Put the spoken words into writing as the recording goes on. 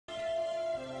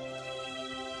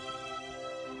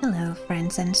Hello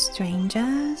friends and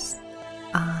strangers,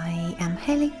 I am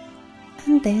Heli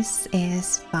and this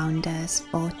is Founder's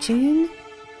Fortune,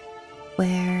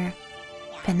 where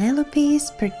Penelope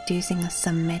is producing us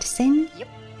some medicine,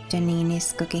 Janine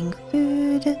is cooking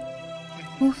food,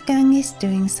 Wolfgang is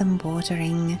doing some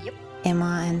watering,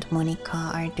 Emma and Monica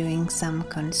are doing some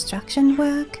construction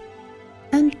work,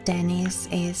 and Dennis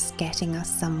is getting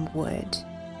us some wood.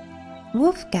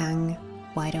 Wolfgang,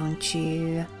 why don't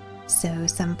you sow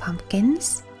some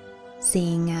pumpkins,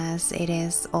 seeing as it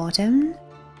is autumn?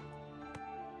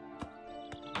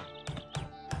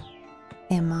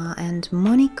 Emma and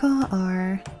Monica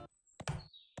are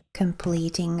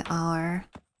completing our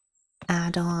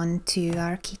add-on to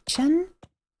our kitchen.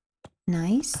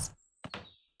 Nice.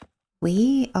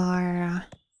 We are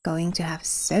going to have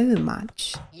so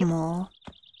much more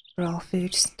raw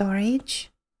food storage.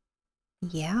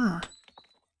 Yeah.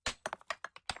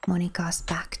 Monica's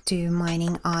back to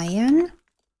mining iron.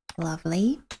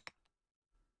 Lovely.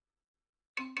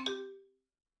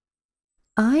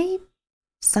 I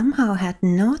somehow had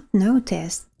not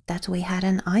noticed that we had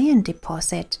an iron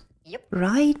deposit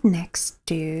right next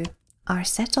to our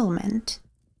settlement.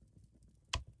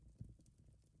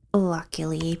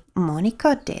 Luckily,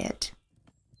 Monica did.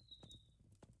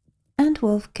 And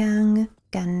Wolfgang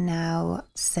can now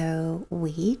sow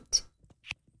wheat,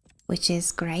 which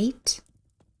is great.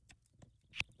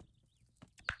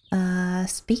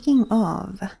 Speaking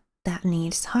of, that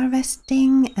needs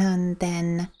harvesting, and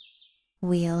then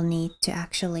we'll need to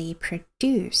actually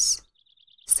produce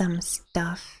some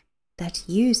stuff that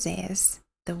uses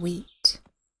the wheat.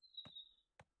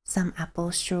 Some apple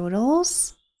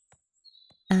strudels.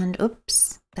 And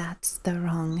oops, that's the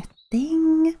wrong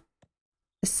thing.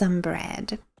 Some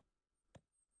bread.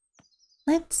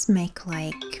 Let's make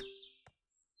like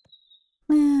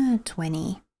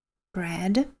 20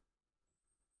 bread.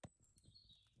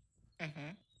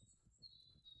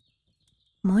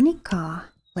 Monica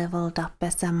leveled up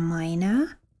as a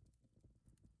miner.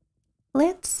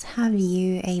 Let's have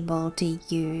you able to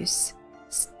use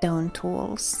stone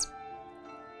tools.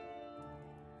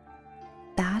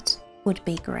 That would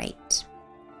be great.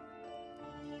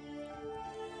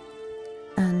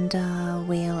 And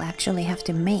we'll actually have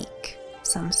to make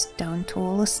some stone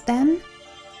tools then.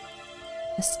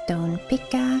 A stone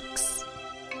pickaxe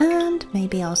and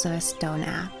maybe also a stone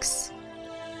axe.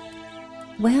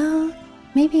 Well,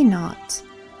 maybe not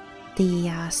the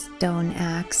stone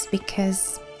axe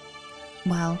because,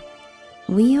 well,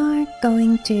 we are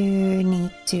going to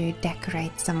need to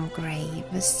decorate some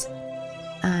graves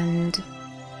and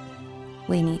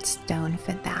we need stone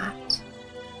for that.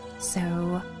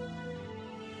 So,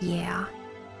 yeah,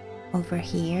 over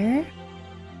here.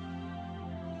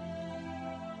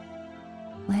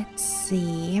 Let's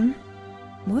see,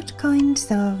 what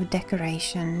kinds of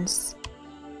decorations?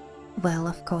 Well,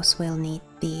 of course we'll need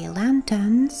the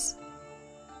lanterns.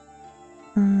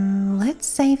 Let's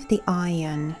save the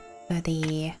iron for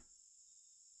the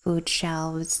food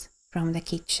shelves from the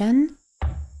kitchen.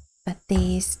 But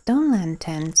the stone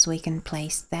lanterns we can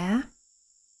place there.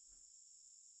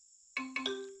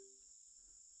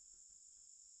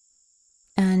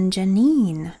 And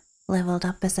Janine leveled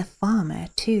up as a farmer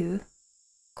too.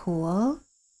 Cool.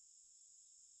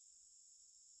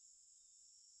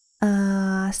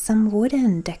 Some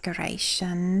wooden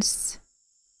decorations.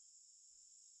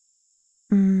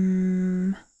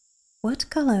 What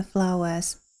color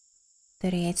flowers?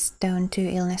 38 stone, 2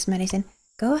 illness medicine.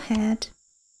 Go ahead.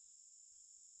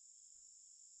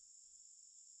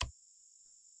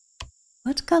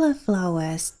 What color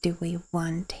flowers do we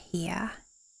want here?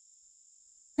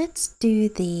 Let's do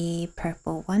the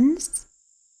purple ones.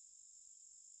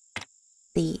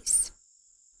 These.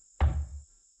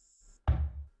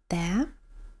 There.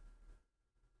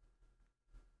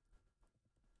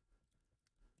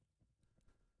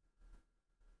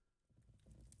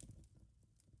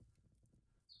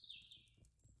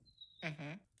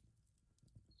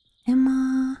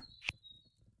 Emma.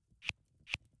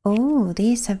 Oh,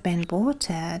 these have been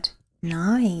watered.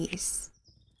 Nice.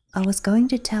 I was going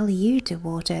to tell you to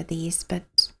water these,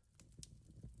 but...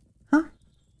 Huh?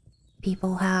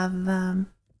 People have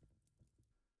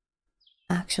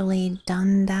actually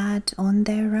done that on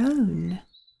their own.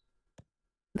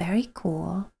 Very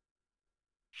cool.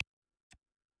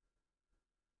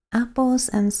 Apples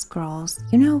and scrolls.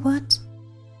 You know what?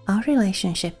 Our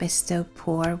relationship is so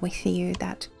poor with you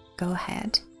that go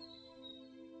ahead.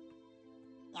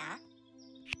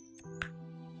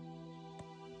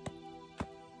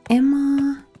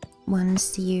 Emma,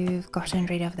 once you've gotten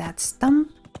rid of that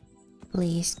stump,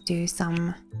 please do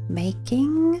some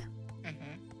baking.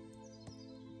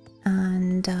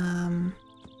 And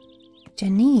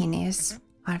Janine is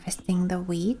harvesting the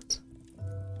wheat.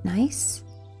 Nice.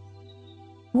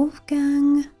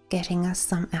 Wolfgang getting us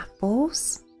some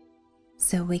apples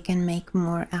so we can make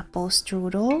more apple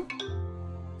strudel.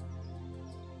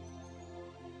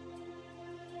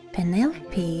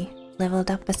 Penelope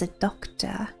leveled up as a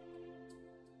doctor.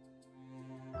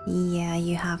 Yeah,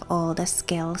 you have all the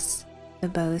skills for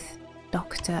both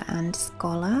doctor and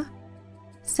scholar,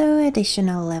 so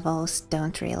additional levels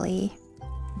don't really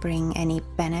bring any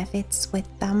benefits with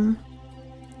them.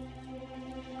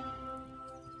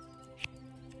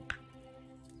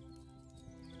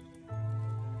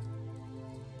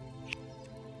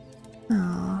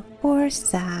 Oh, poor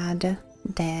sad,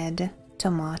 dead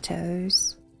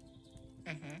tomatoes.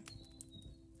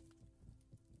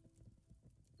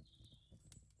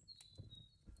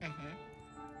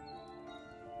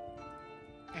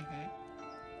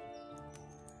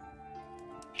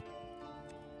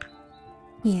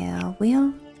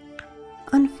 Yeah,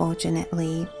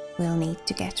 unfortunately, we'll need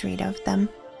to get rid of them.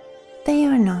 They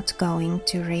are not going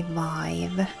to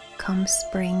revive come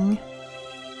spring.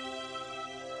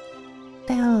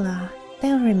 They'll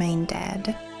remain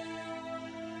dead.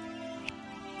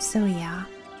 So yeah.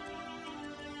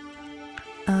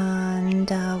 And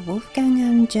Wolfgang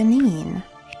and Janine,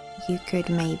 you could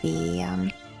maybe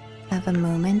have a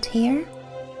moment here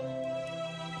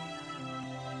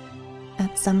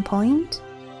at some point.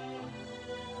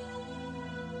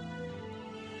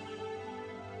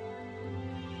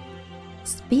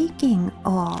 Speaking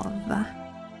of,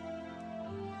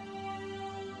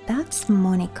 that's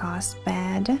Monica's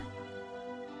bed.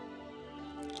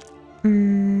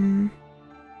 Who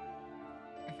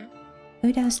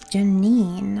does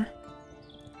Janine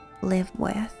live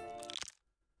with?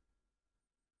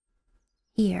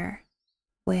 Here,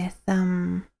 with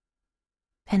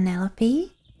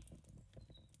Penelope?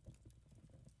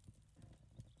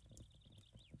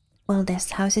 Well,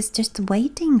 this house is just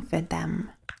waiting for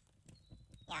them.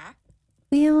 Yeah.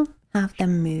 We'll have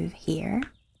them move here.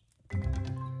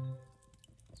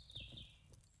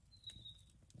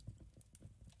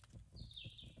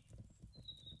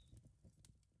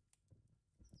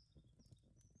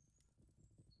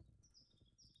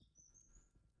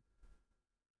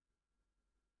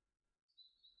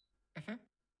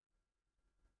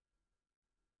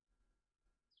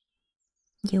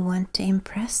 You want to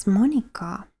impress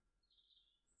Monica?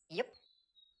 Yep.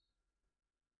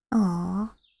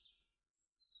 Aww.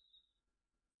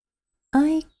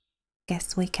 I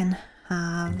guess we can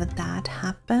have that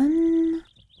happen.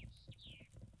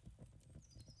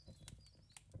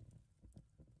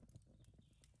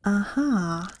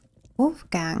 Aha,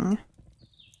 Wolfgang.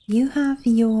 You have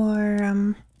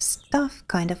your stuff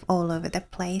kind of all over the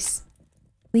place.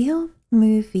 We'll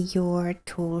move your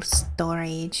tool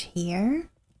storage here.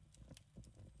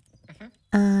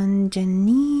 And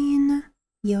Janine,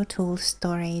 your tool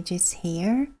storage is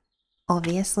here.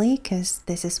 Obviously, because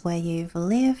this is where you've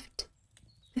lived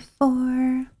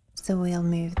before. So we'll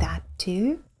move that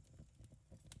too.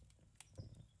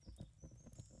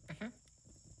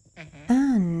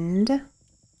 And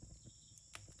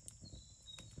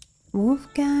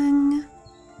Wolfgang,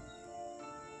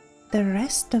 the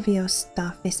rest of your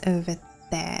stuff is over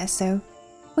there, so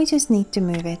we just need to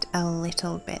move it a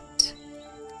little bit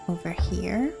over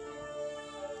here.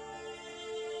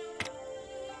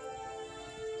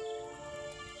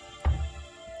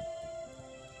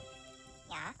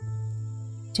 Yeah.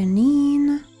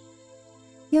 Janine,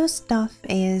 your stuff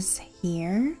is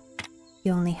here.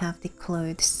 You only have the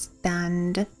clothes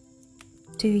stand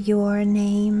to your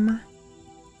name.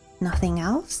 Nothing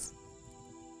else?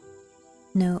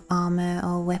 No armor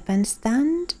or weapon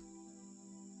stand?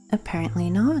 Apparently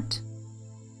not.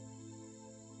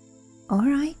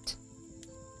 Alright.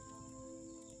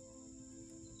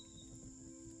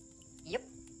 Yep.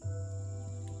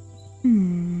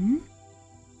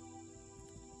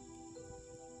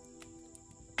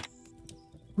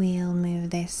 We'll move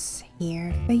this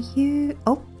here for you.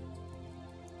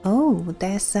 Oh,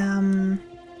 there's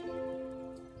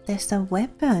a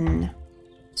weapon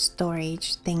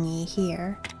storage thingy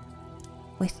here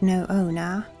with no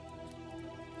owner.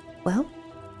 Well,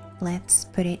 let's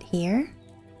put it here.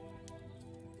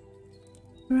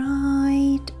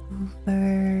 Right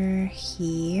over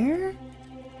here.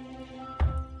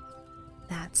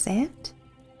 That's it.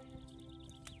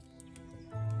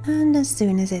 And as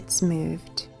soon as it's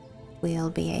moved,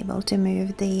 we'll be able to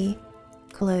move the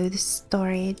clothes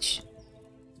storage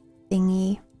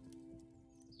thingy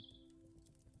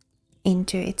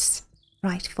into its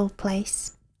rightful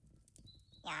place.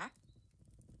 Yeah.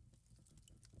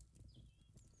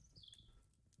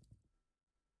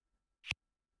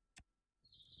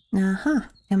 Aha,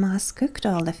 Emma's cooked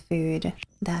all the food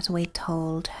that we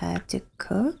told her to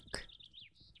cook.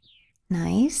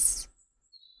 Nice.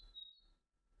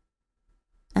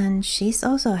 And she's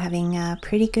also having a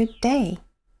pretty good day.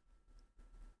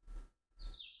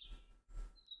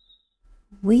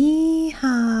 We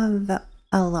have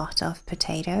a lot of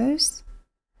potatoes,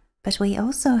 but we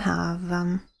also have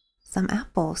some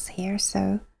apples here,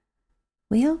 so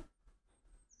we'll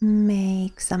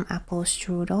make some apple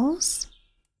strudels.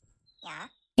 Yeah.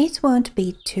 It won't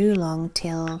be too long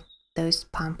till those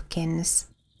pumpkins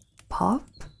pop,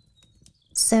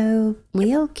 so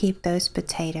we'll keep those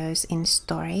potatoes in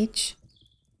storage.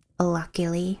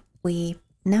 Luckily, we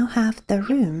now have the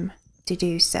room to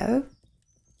do so.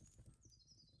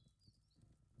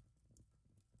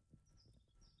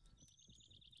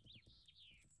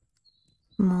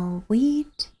 More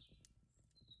wheat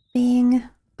being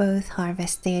both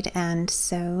harvested and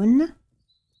sown.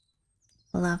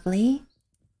 Lovely.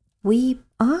 We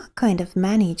are kind of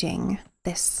managing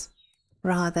this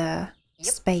rather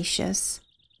spacious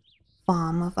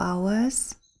farm of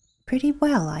ours pretty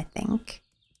well, I think.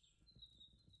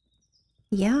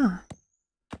 Yeah.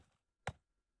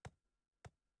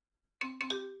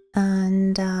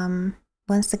 And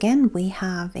once again, we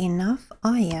have enough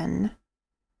iron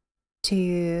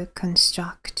to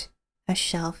construct a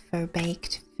shelf for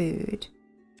baked food.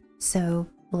 So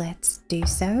let's do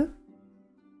so.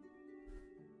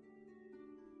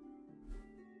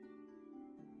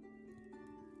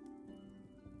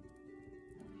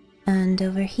 And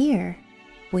over here,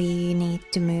 we need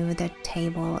to move the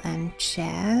table and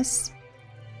chairs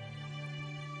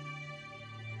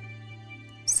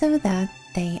so that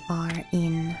they are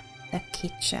in the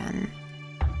kitchen.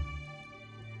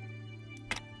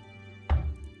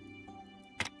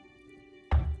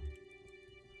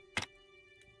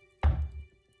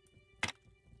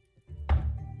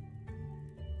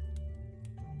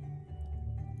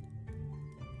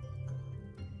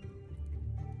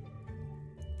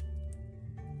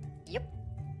 Yep.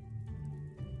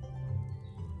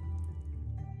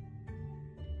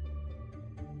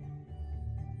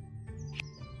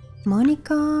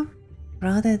 Monica,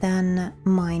 rather than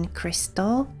mine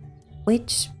crystal,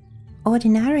 which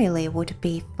ordinarily would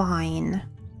be fine,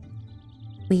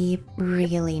 we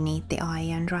really need the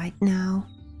iron right now.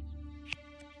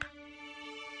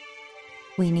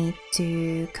 We need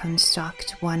to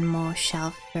construct one more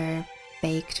shelf for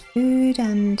baked food,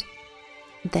 and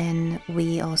then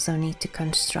we also need to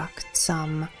construct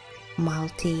some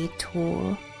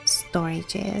multi-tool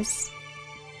storages.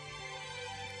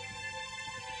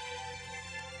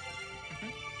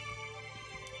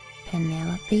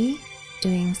 Penelope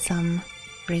doing some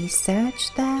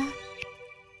research there.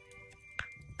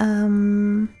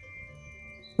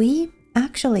 We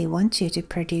actually want you to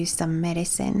produce some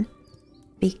medicine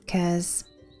because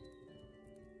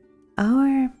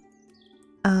our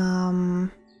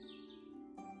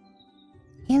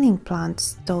healing plant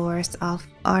stores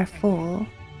are full.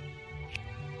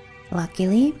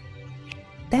 Luckily,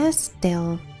 there's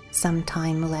still some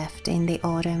time left in the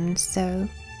autumn, so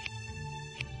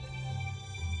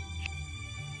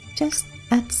just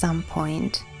at some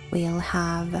point we'll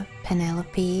have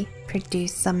Penelope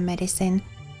produce some medicine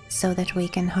so that we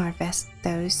can harvest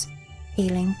those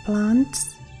healing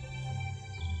plants.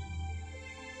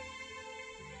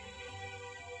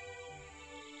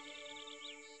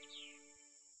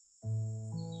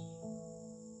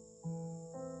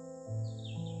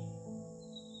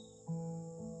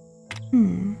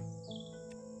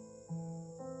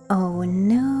 Oh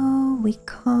no, we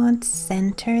can't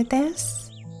center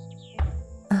this.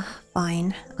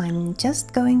 Fine, I'm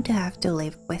just going to have to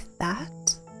live with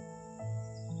that.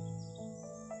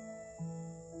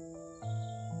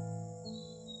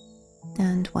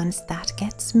 And once that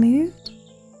gets moved,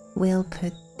 we'll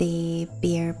put the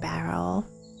beer barrel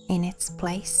in its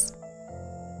place.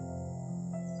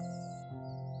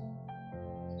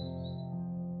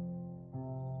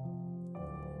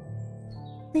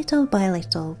 Little by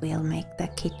little, we'll make the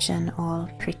kitchen all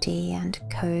pretty and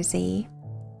cozy.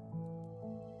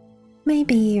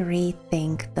 Maybe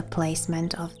rethink the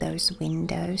placement of those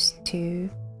windows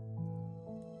too.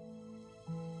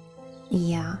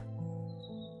 Yeah.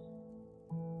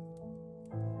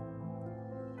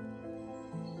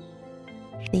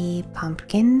 The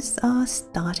pumpkins are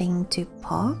starting to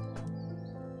pop,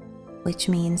 which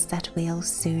means that we'll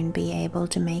soon be able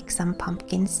to make some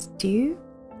pumpkin stew.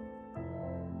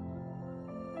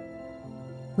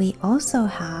 We also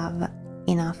have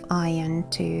enough iron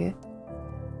to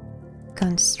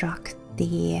construct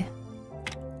the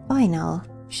final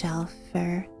shelf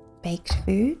for baked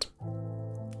food.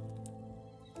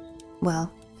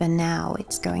 Well, for now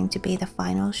it's going to be the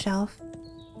final shelf,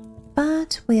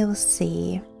 but we'll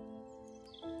see.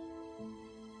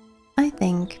 I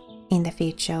think in the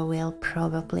future we'll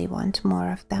probably want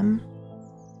more of them.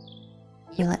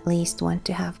 We'll at least want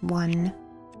to have one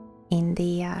in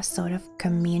the sort of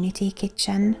community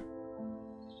kitchen.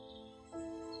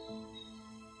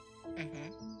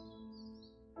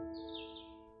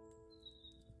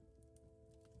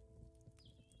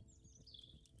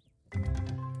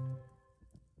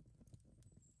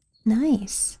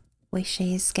 Nice.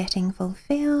 Wishes getting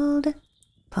fulfilled,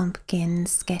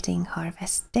 pumpkins getting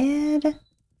harvested,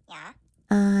 Yeah.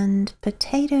 and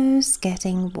potatoes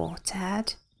getting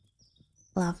watered.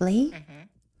 Lovely.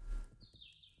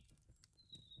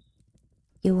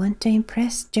 You want to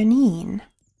impress Janine?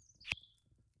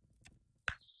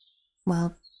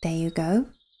 Well, there you go.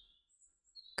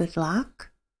 Good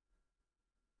luck.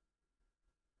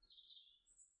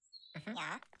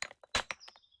 Yeah.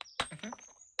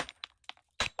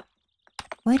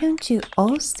 Why don't you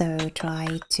also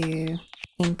try to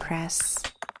impress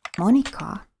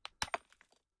Monica?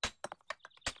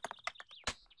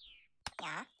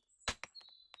 Yeah.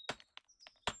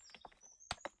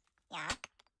 Yeah.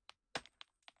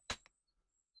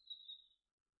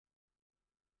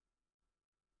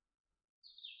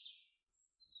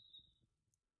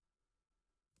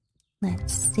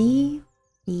 Let's see.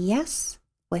 Yes,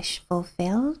 wish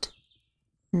fulfilled.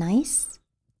 Nice.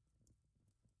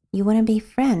 You want to be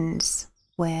friends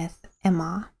with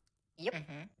Emma? Yep.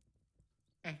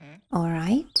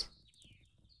 Alright.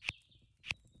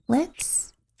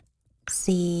 Let's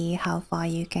see how far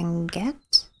you can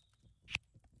get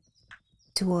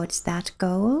towards that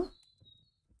goal.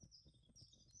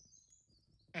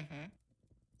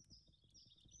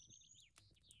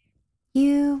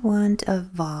 You want a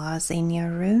vase in your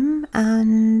room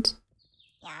and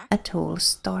Yeah. a tool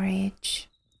storage.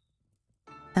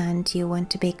 And you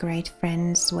want to be great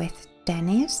friends with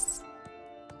Dennis.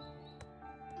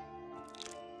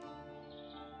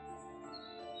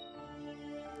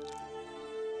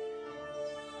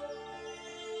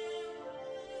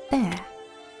 There.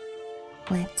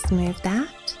 Let's move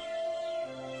that.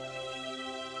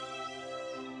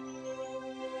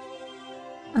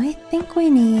 I think we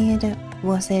need,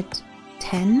 was it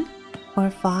 10 or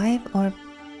 5 or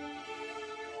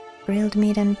grilled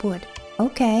meat and wood?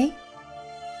 Okay.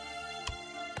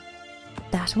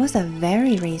 That was a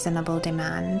very reasonable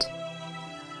demand.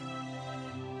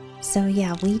 So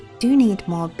yeah, we do need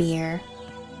more beer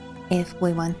if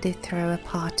we want to throw a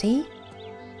party,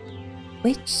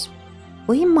 which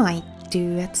we might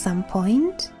do at some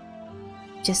point,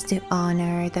 just to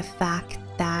honor the fact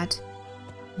that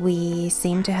we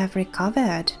seem to have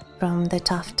recovered from the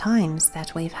tough times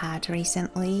that we've had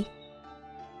recently.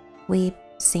 We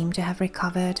seem to have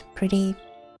recovered pretty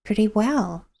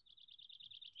well.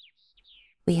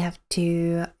 We have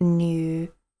 2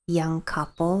 new young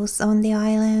couples on the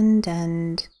island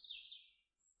and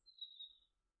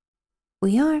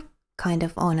we are kind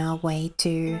of on our way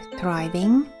to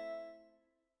thriving.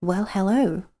 Well,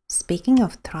 hello. Speaking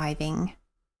of thriving,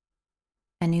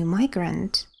 a new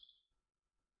migrant.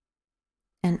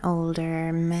 An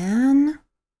older man.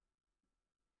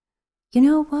 You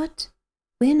know what?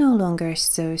 We're no longer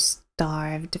so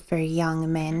starved for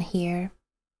young men here.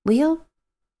 We'll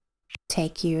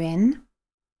take you in.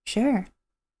 Sure.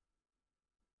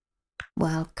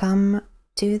 Welcome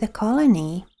to the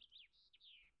colony.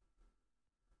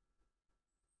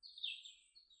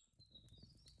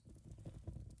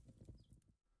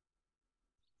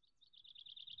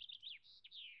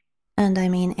 And I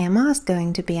mean, Emma's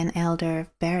going to be an elder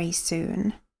very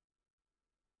soon.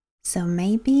 So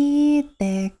maybe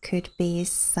there could be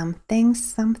something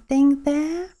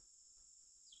there?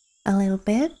 A little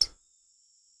bit?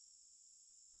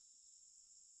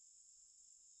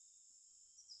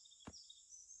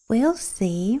 We'll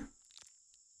see.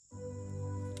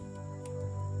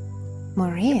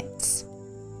 Moritz.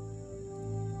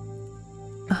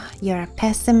 Oh, you're a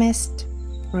pessimist?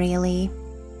 Really?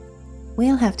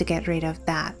 We'll have to get rid of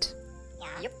that.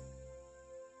 Yeah. Yep.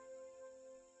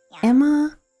 Yeah.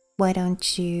 Emma, why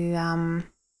don't you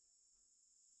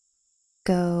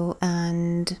go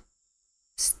and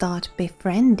start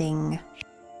befriending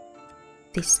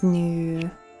this new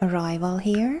arrival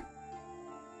here?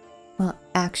 Well,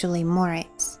 actually,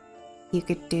 Moritz, you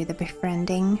could do the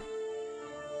befriending.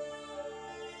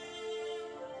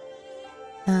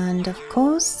 And of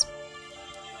course,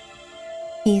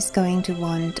 he's going to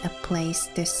want a place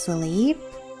to sleep.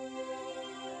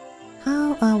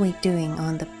 How are we doing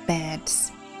on the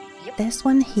beds? There's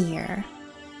one here.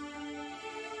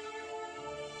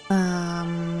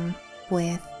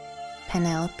 with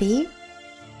Penelope.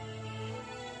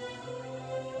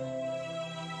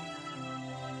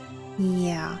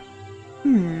 Yeah.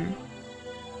 Yeah.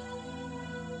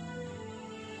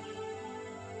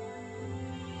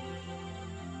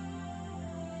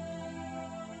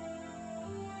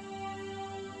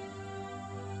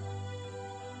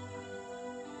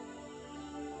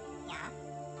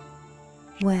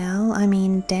 Well, I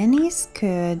mean, Dennis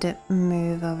could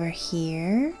move over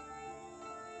here.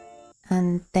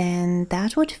 And then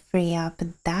that would free up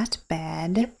that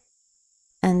bed.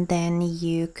 And then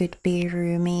you could be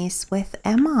roomies with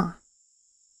Emma.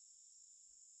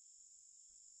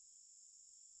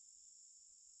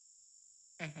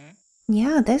 Mm-hmm.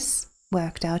 Yeah, this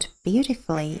worked out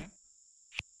beautifully.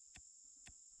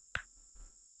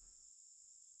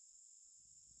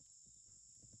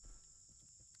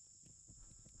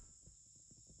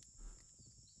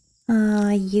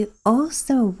 You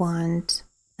also want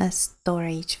a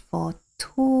storage for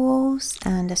tools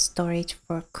and a storage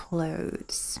for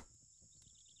clothes.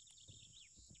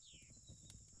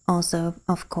 Also,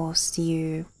 of course,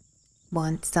 you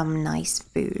want some nice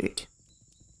food.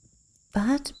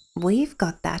 But we've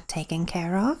got that taken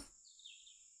care of.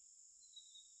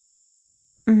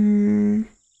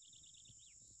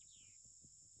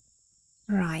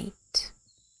 Right.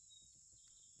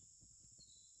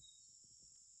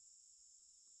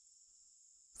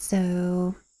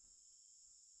 So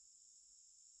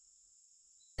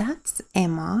that's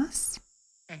Emma's.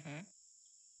 Mm-hmm.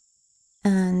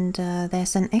 And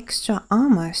there's an extra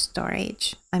armor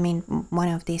storage. I mean, one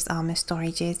of these armor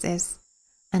storages is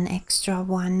an extra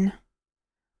one.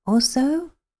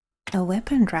 Also, a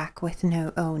weapon rack with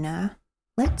no owner.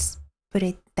 Let's put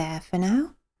it there for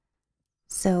now.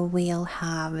 So we'll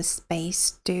have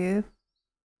space to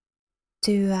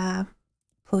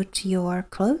put your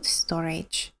clothes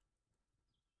storage.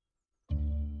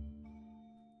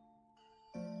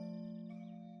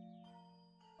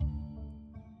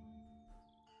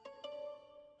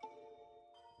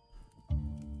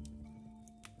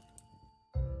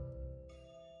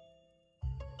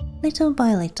 Little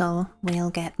by little,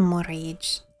 we'll get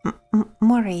Moritz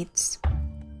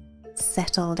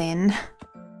settled in.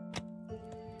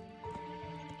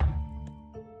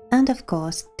 And of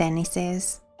course,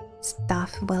 Dennis's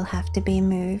stuff will have to be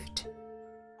moved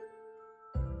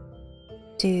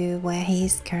to where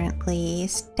he's currently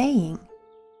staying.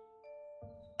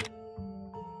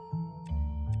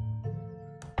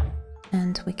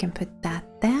 And we can put that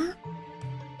there.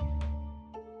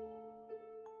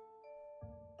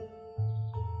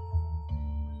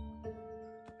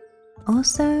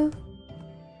 Also,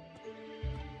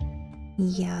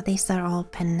 yeah, these are all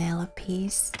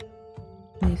Penelope's.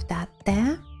 Move that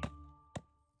there.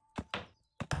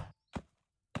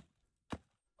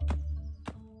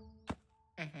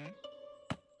 Mm-hmm.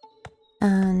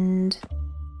 And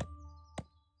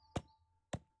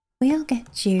we'll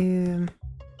get you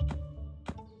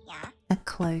Yeah. a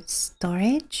clothes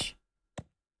storage.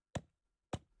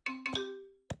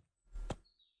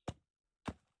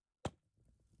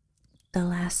 The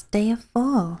last day of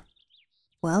fall.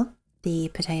 Well, the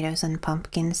potatoes and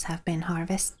pumpkins have been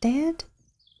harvested.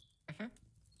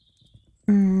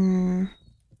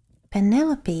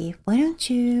 Penelope, why don't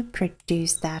you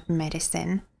produce that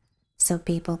medicine so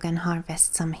people can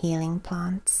harvest some healing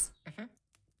plants?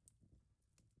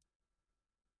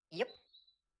 Yep.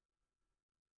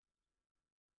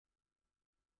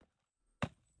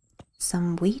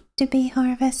 Some wheat to be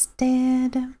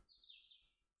harvested.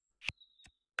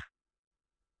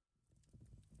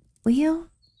 We'll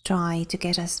try to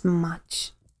get as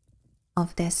much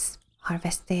of this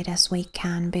harvested as we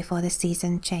can before the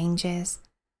season changes.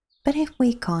 But if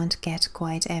we can't get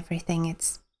quite everything,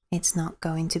 it's not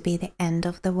going to be the end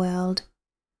of the world.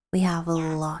 We have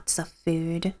lots of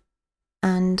food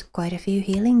and quite a few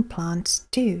healing plants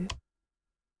too.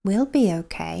 We'll be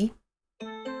okay.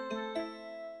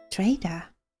 Trader.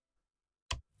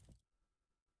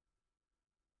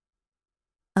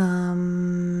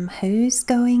 Who's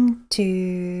going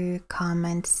to come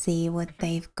and see what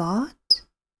they've got?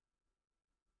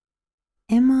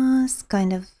 Emma's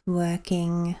kind of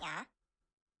working.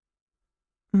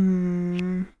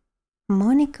 Yeah.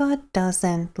 Monica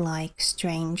doesn't like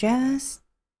strangers.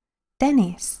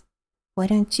 Dennis, why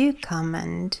don't you come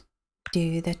and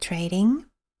do the trading?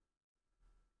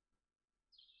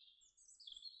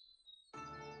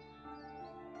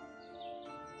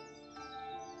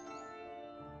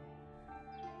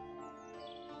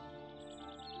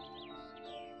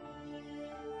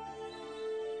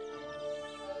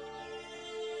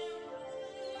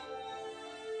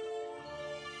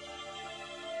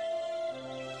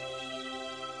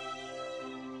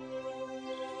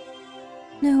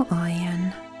 No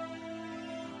iron,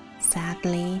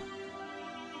 sadly.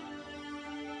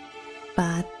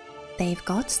 But they've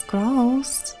got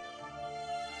scrolls.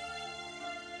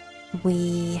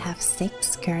 We have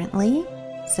 6 currently,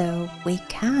 so we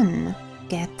can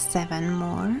get 7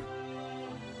 more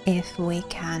if we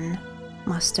can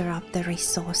muster up the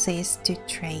resources to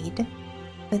trade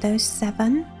for those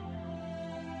 7.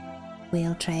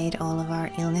 We'll trade all of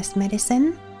our illness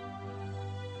medicine.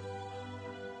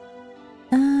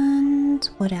 And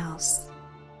what else?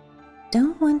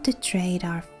 Don't want to trade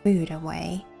our food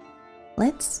away.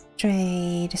 Let's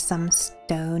trade some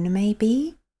stone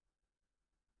maybe.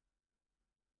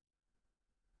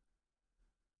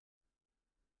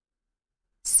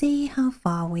 See how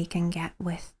far we can get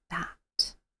with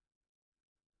that.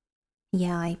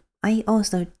 Yeah, I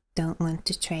also don't want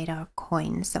to trade our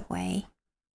coins away.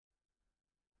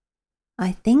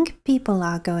 I think people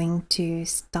are going to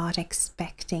start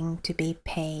expecting to be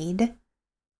paid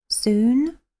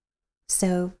soon,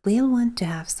 so we'll want to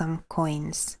have some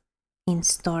coins in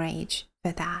storage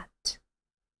for that.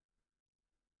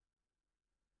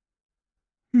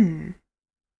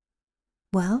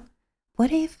 Well,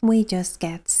 what if we just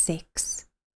get 6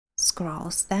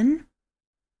 scrolls then?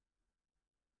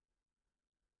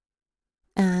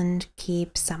 And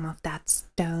keep some of that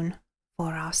stone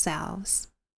for ourselves.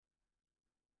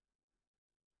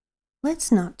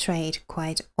 Let's not trade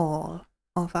quite all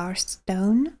of our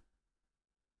stone.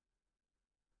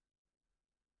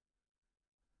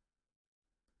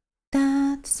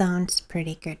 That sounds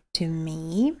pretty good to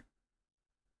me.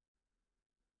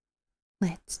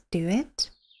 Let's do it.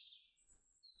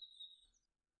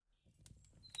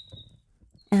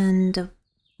 And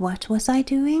what was I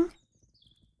doing?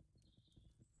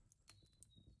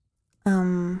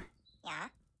 Yeah.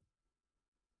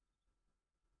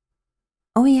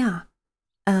 Oh yeah.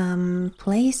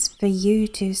 Place for you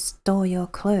to store your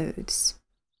clothes.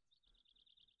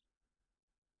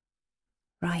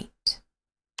 Right.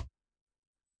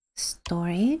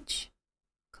 Storage.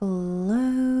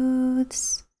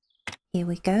 Clothes. Here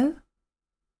we go.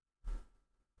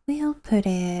 We'll put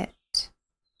it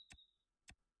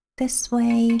this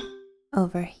way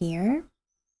over here.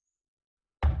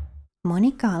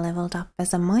 Monica leveled up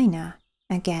as a miner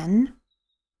again.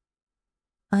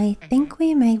 I think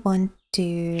we may want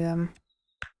to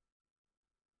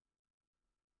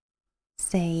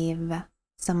save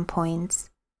some points.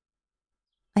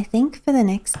 I think for the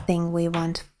next thing we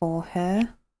want for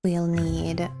her, we'll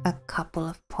need a couple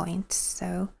of points.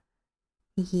 So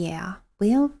yeah,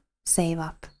 we'll save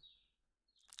up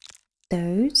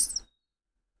those.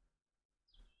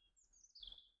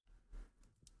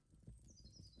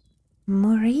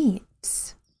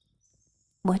 Moritz,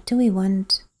 what do we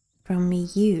want from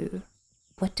you?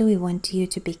 What do we want you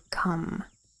to become?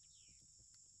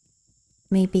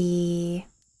 Maybe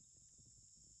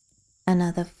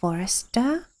another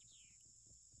forester?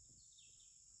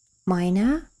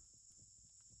 Miner?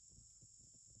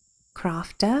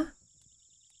 Crafter?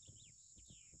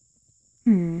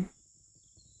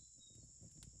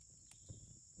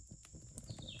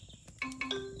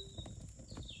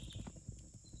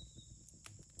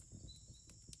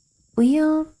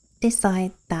 We'll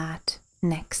decide that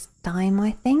next time,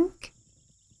 I think.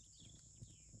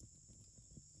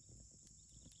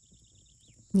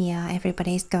 Yeah,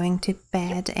 everybody's going to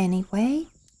bed anyway.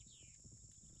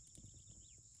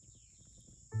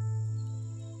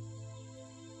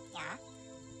 Yeah.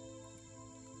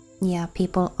 Yeah,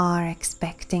 people are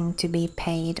expecting to be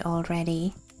paid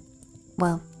already.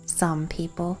 Well, some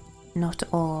people, not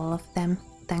all of them,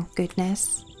 thank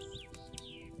goodness.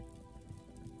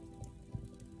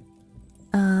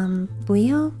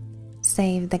 We'll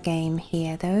save the game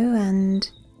here though and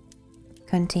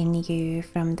continue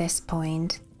from this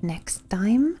point next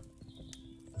time.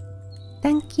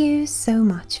 Thank you so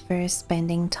much for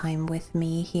spending time with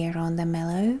me here on the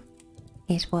Mellow.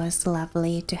 It was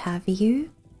lovely to have you.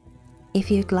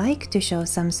 If you'd like to show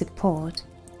some support,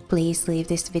 please leave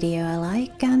this video a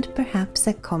like and perhaps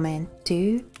a comment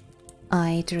too.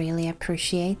 I'd really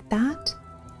appreciate that.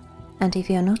 And if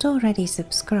you're not already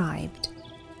subscribed,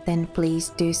 then please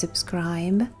do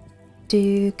subscribe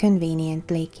to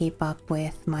conveniently keep up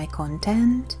with my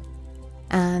content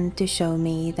and to show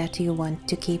me that you want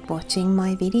to keep watching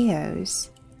my videos.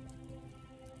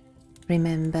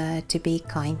 Remember to be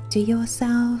kind to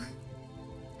yourself.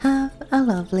 Have a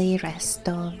lovely rest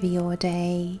of your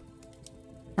day,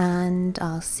 and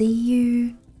I'll see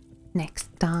you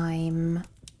next time.